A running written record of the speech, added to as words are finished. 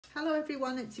Hello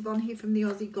everyone, it's Yvonne here from the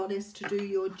Aussie Goddess to do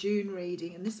your June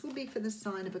reading, and this will be for the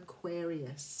sign of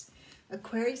Aquarius.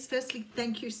 Aquarius, firstly,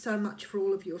 thank you so much for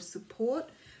all of your support.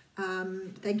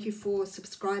 Thank you for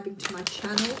subscribing to my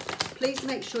channel. Please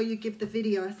make sure you give the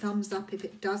video a thumbs up if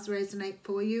it does resonate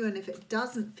for you, and if it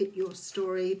doesn't fit your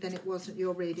story, then it wasn't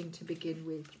your reading to begin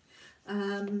with.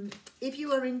 If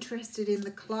you are interested in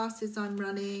the classes I'm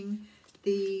running,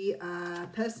 the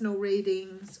personal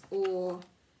readings, or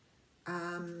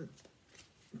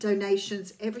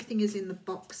donations, everything is in the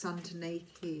box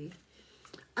underneath here.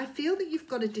 I feel that you've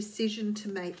got a decision to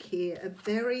make here, a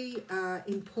very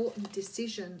important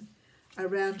decision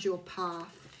around your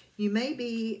path. You may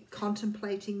be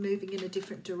contemplating moving in a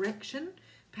different direction.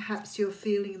 Perhaps you're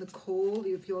feeling the call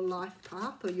of your life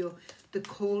path, or the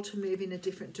call to move in a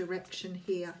different direction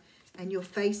here, and you're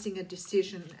facing a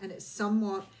decision, and it's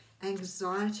somewhat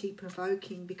anxiety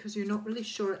provoking because you're not really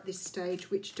sure at this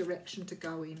stage which direction to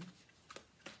go in.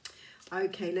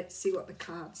 Okay, let's see what the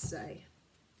cards say.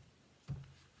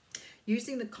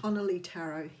 Using the Connolly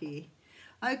Tarot here.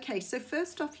 Okay, so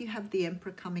first off you have the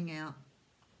Emperor coming out.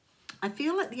 I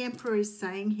feel like the Emperor is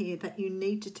saying here that you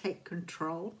need to take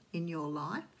control in your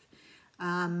life.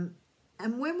 And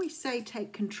when we say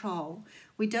take control,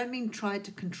 we don't mean try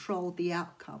to control the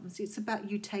outcomes. It's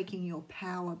about you taking your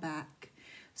power back.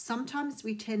 Sometimes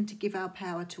we tend to give our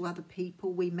power to other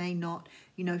people. We may not,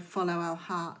 follow our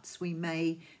hearts. We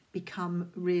may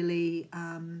become really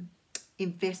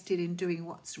invested in doing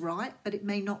what's right, but it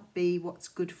may not be what's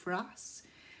good for us.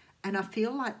 And I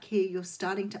feel like here you're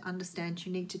starting to understand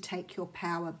you need to take your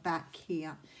power back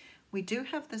here. We do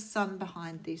have the Sun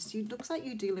behind this. It looks like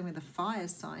you're dealing with a fire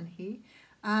sign here.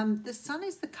 The Sun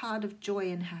is the card of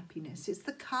joy and happiness. It's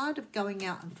the card of going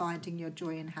out and finding your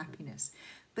joy and happiness.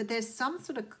 But there's some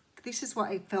sort of, this is what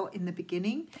I felt in the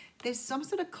beginning, there's some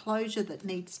sort of closure that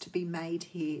needs to be made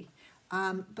here.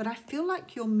 But I feel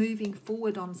like you're moving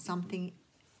forward on something.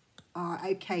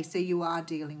 Okay, so you are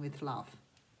dealing with love.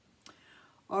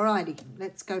 Alrighty,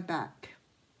 let's go back.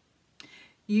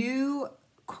 You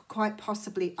quite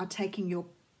possibly are taking your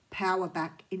power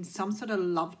back in some sort of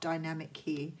love dynamic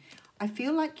here. I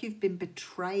feel like you've been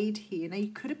betrayed here. Now, you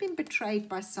could have been betrayed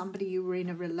by somebody you were in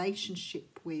a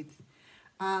relationship with.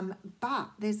 But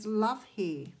there's love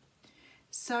here.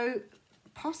 So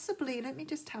possibly, let me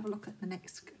just have a look at the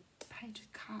next page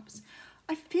of cards.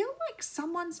 I feel like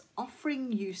someone's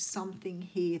offering you something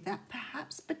here that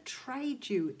perhaps betrayed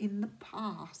you in the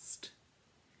past.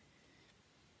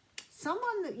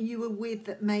 Someone that you were with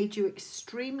that made you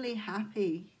extremely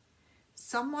happy.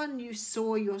 Someone you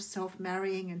saw yourself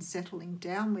marrying and settling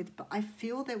down with. But I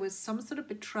feel there was some sort of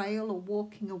betrayal or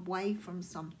walking away from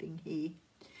something here.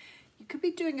 You could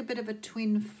be doing a bit of a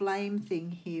twin flame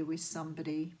thing here with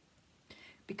somebody,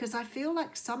 because I feel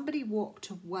like somebody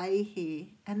walked away here,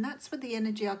 and that's what the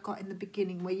energy I got in the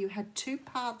beginning, where you had two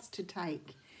paths to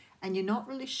take and you're not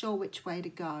really sure which way to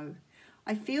go.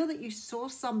 I feel that you saw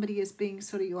somebody as being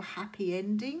sort of your happy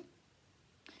ending,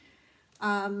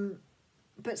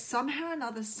 but somehow or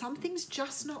another something's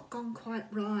just not gone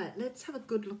quite right. Let's have a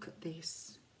good look at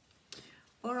this.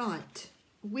 All right.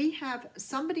 We have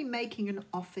somebody making an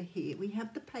offer here. We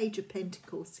have the Page of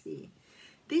Pentacles here.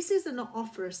 This is an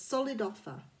offer, a solid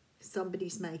offer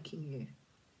somebody's making you.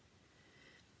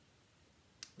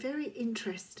 Very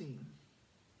interesting.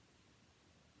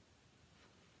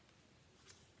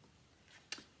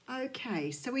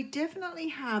 Okay, so we definitely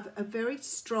have a very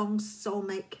strong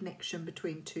soulmate connection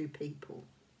between two people.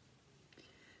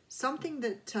 Something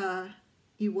that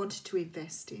you wanted to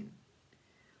invest in.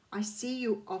 I see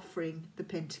you offering the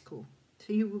Pentacle.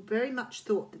 So you very much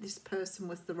thought that this person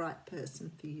was the right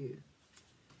person for you.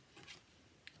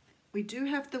 We do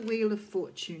have the Wheel of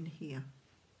Fortune here,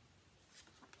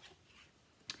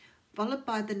 followed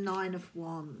by the Nine of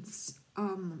Wands.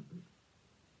 I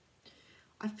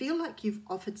feel like you've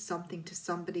offered something to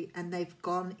somebody and they've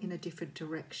gone in a different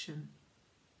direction.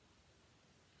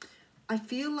 I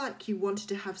feel like you wanted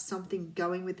to have something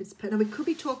going with this person. Now, we could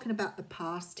be talking about the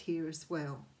past here as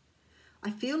well. I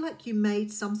feel like you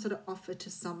made some sort of offer to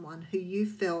someone who you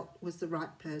felt was the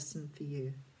right person for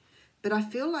you. But I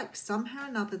feel like somehow or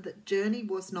another that journey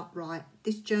was not right.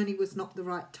 This journey was not the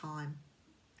right time.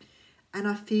 And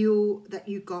I feel that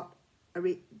you got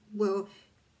well,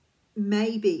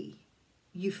 maybe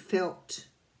you felt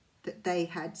that they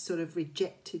had sort of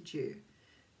rejected you.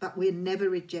 But we're never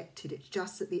rejected. It's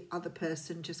just that the other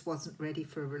person just wasn't ready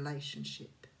for a relationship.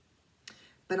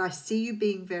 But I see you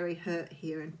being very hurt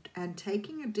here and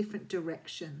taking a different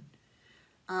direction.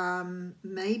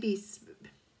 Maybe,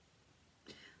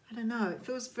 I don't know, it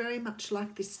feels very much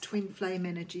like this twin flame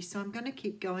energy. So I'm going to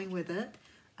keep going with it.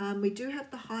 We do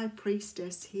have the High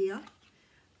Priestess here,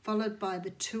 followed by the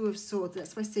Two of Swords.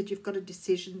 That's why I said you've got a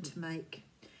decision to make.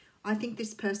 I think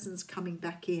this person's coming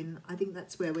back in. I think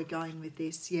that's where we're going with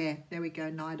this. Yeah, there we go,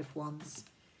 Knight of Wands.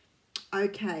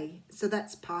 Okay, so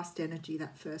that's past energy,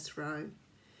 that first row.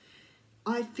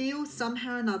 I feel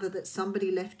somehow or another that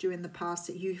somebody left you in the past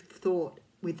that you thought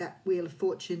with that Wheel of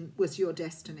Fortune was your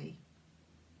destiny.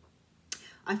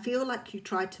 I feel like you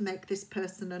tried to make this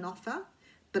person an offer,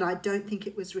 but I don't think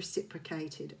it was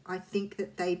reciprocated. I think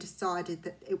that they decided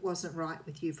that it wasn't right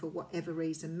with you for whatever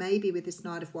reason. Maybe with this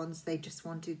Knight of Wands, they just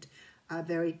wanted a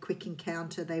very quick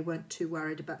encounter. They weren't too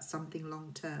worried about something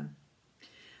long term.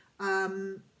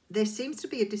 There seems to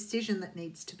be a decision that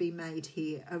needs to be made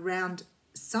here around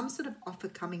some sort of offer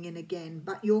coming in again,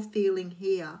 but you're feeling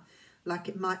here like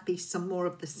it might be some more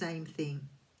of the same thing.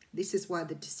 This is why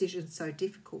the decision's so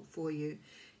difficult for you.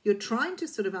 You're trying to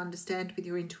sort of understand with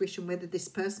your intuition whether this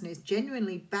person is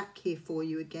genuinely back here for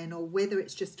you again, or whether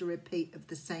it's just a repeat of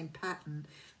the same pattern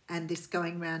and this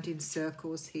going round in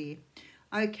circles here.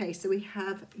 Okay, so we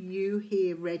have you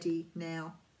here ready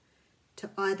now to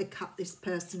either cut this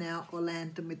person out or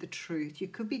land them with the truth. You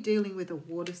could be dealing with a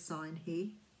water sign here.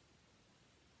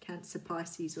 Cancer,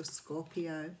 Pisces or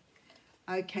Scorpio.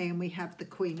 Okay, and we have the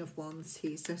Queen of Wands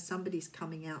here. So somebody's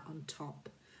coming out on top.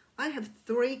 I have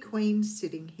 3 queens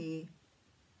sitting here.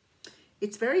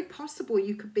 It's very possible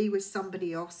you could be with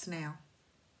somebody else now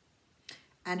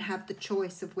and have the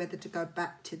choice of whether to go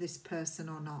back to this person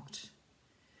or not.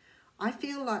 I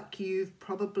feel like you've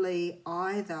probably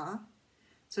either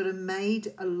sort of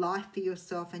made a life for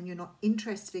yourself and you're not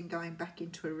interested in going back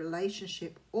into a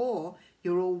relationship, or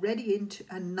you're already into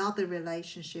another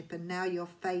relationship and now you're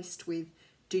faced with,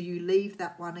 do you leave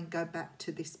that one and go back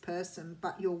to this person?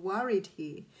 But you're worried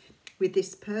here with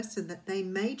this person that they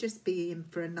may just be in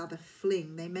for another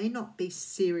fling. They may not be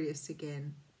serious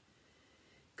again.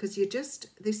 Because you're just,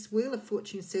 this Wheel of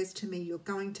Fortune says to me, you're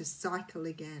going to cycle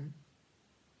again.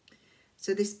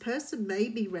 So this person may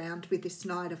be round with this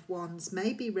Knight of Wands,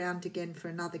 may be round again for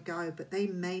another go, but they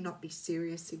may not be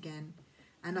serious again.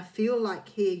 And I feel like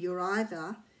here you're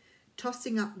either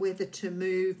tossing up whether to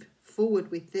move forward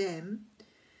with them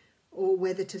or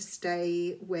whether to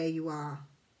stay where you are.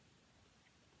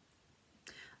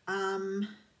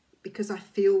 Because I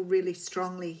feel really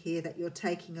strongly here that you're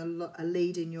taking a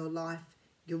lead in your life.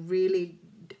 You're really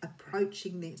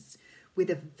approaching this with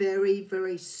a very,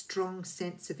 very strong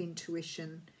sense of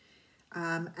intuition.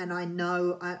 And I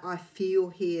know, I feel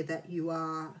here that you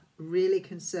are really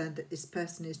concerned that this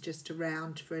person is just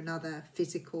around for another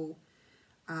physical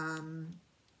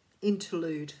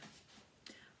interlude.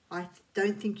 I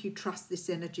don't think you trust this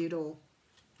energy at all.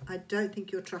 I don't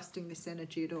think you're trusting this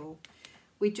energy at all.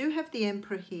 We do have the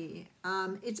Emperor here.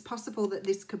 It's possible that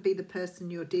this could be the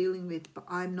person you're dealing with, but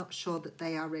I'm not sure that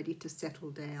they are ready to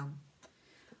settle down.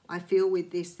 I feel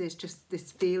with this, there's just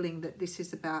this feeling that this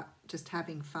is about just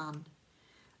having fun.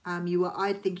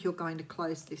 I think you're going to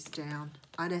close this down.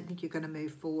 I don't think you're going to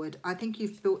move forward. I think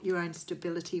you've built your own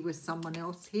stability with someone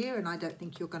else here, and I don't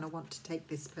think you're going to want to take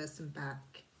this person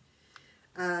back.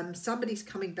 Somebody's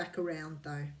coming back around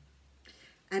though.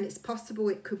 And it's possible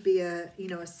it could be a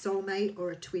soulmate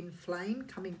or a twin flame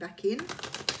coming back in.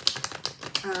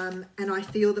 And I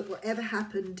feel that whatever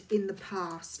happened in the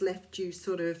past left you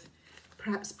sort of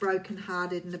perhaps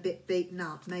broken-hearted and a bit beaten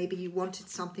up. Maybe you wanted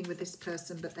something with this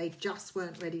person, but they just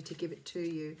weren't ready to give it to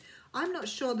you. I'm not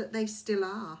sure that they still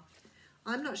are.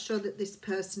 I'm not sure that this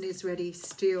person is ready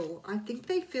still. I think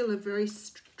they feel a very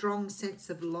strong sense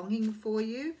of longing for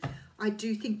you. I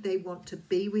do think they want to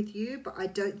be with you, but I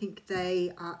don't think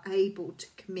they are able to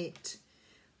commit.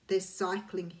 They're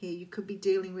cycling here. You could be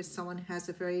dealing with someone who has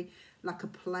a very, like a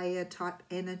player type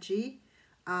energy.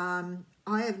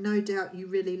 I have no doubt you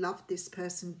really love this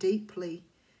person deeply,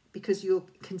 because you're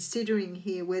considering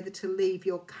here whether to leave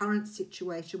your current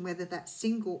situation, whether that's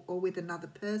single or with another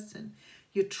person.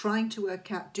 You're trying to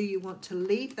work out, do you want to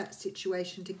leave that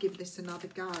situation to give this another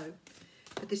go?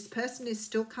 But this person is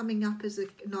still coming up as a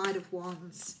Knight of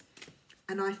Wands.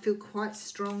 And I feel quite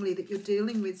strongly that you're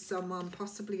dealing with someone,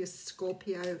 possibly a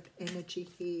Scorpio energy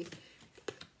here.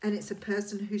 And it's a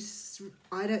person who's,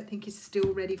 I don't think is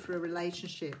still ready for a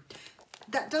relationship.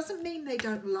 That doesn't mean they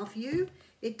don't love you.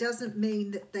 It doesn't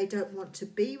mean that they don't want to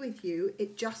be with you.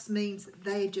 It just means that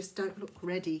they just don't look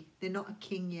ready. They're not a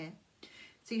king yet.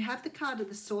 So you have the card of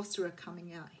the Sorcerer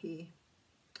coming out here.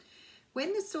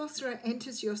 When the Sorcerer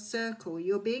enters your circle,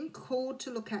 you're being called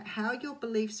to look at how your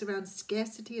beliefs around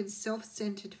scarcity and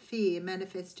self-centered fear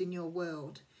manifest in your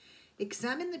world.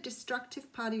 Examine the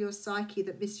destructive part of your psyche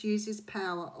that misuses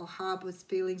power or harbours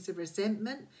feelings of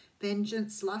resentment,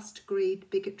 vengeance, lust, greed,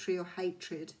 bigotry, or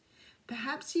hatred.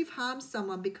 Perhaps you've harmed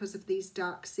someone because of these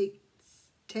dark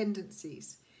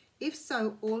tendencies. If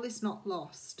so, all is not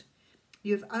lost.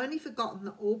 You have only forgotten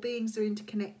that all beings are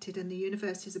interconnected and the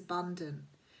universe is abundant.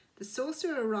 The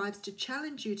sorcerer arrives to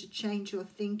challenge you to change your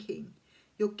thinking.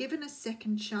 You're given a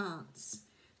second chance.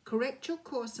 Correct your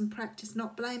course and practice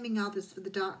not blaming others for the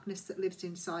darkness that lives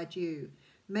inside you.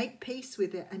 Make peace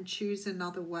with it and choose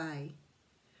another way.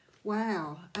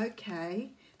 Wow,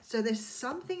 okay. So there's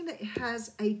something that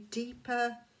has a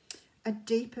deeper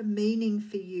meaning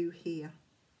for you here.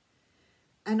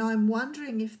 And I'm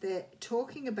wondering if they're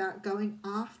talking about going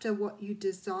after what you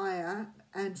desire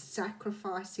and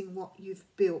sacrificing what you've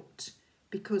built,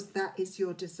 because that is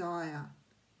your desire.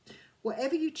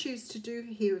 Whatever you choose to do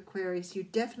here, Aquarius, you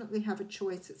definitely have a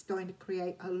choice that's going to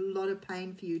create a lot of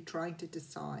pain for you trying to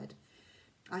decide.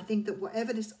 I think that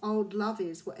whatever this old love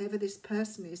is, whatever this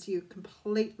person is, you're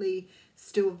completely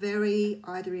still very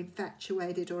either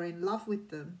infatuated or in love with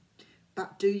them.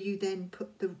 But do you then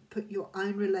put your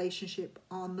own relationship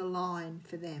on the line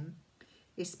for them,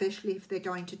 especially if they're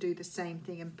going to do the same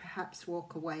thing and perhaps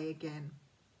walk away again?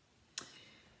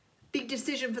 Big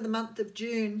decision for the month of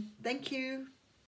June. Thank you.